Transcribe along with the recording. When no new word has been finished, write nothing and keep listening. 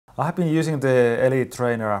I have been using the Elite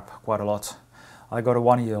Trainer app quite a lot. I got a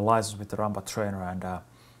 1-year license with the Rampa Trainer, and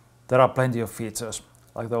there are plenty of features,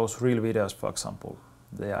 like those real videos, for example.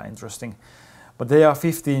 They are interesting, but they are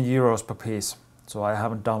 15 euros per piece, so I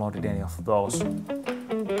haven't downloaded any of those.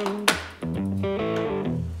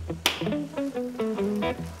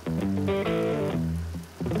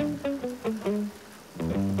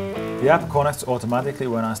 The app connects automatically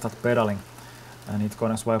when I start pedaling, and it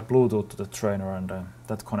connects via Bluetooth to the trainer, and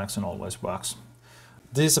that connection always works.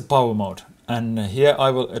 This is a power mode, and here I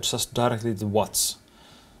will adjust directly the watts.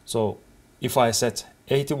 So if I set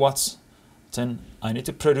 80 watts, then I need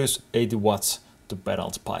to produce 80 watts to pedal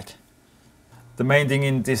the bike. The main thing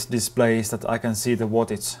in this display is that I can see the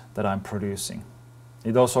wattage that I'm producing.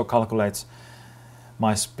 It also calculates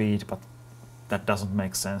my speed, but that doesn't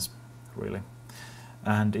make sense really.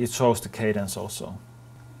 And it shows the cadence also.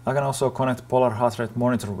 I can also connect polar heart rate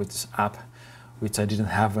monitor with this app, which I didn't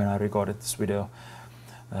have when I recorded this video,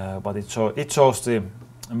 but it shows the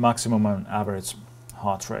maximum and average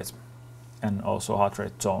heart rate and also heart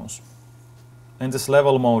rate zones. In this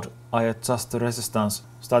level mode, I adjust the resistance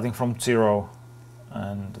starting from 0,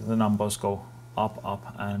 and the numbers go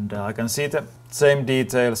up, and I can see the same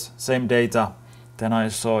details, same data than I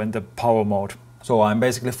saw in the power mode. So I'm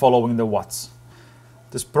basically following the watts.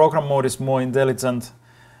 This program mode is more intelligent.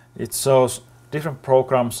 It shows different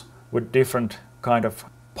programs with different kind of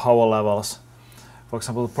power levels. For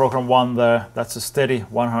example, program 1 there, that's a steady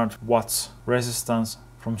 100 watts resistance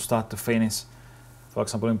from start to finish. For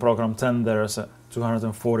example, in program 10 there's a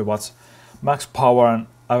 240 watts max power, and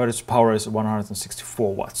average power is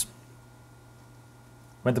 164 watts.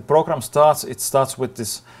 When the program starts, it starts with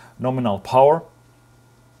this nominal power,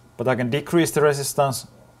 but I can decrease the resistance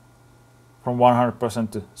from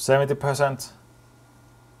 100% to 70%,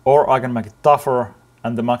 or I can make it tougher,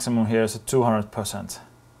 and the maximum here is 200%.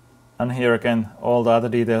 And here again, all the other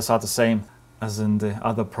details are the same as in the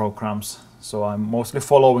other programs, so I'm mostly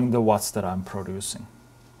following the watts that I'm producing.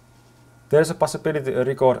 There's a possibility to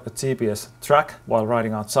record a GPS track while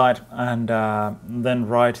riding outside, and then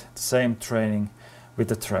ride the same training with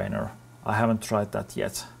the trainer. I haven't tried that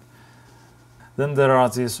yet. Then there are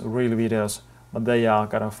these real videos, but they are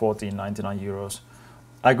kind of 14.99 euros.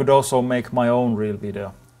 I could also make my own real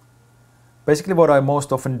video. Basically what I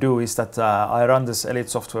most often do is that I run this Elite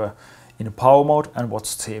software in power mode and watch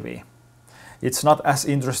TV. It's not as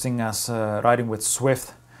interesting as riding with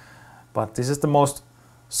Swift, but this is the most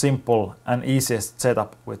simple and easiest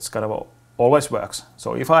setup, which kind of always works.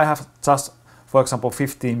 So if I have just, for example,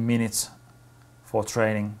 15 minutes for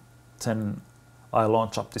training, then I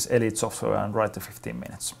launch up this Elite software and ride the 15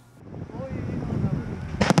 minutes.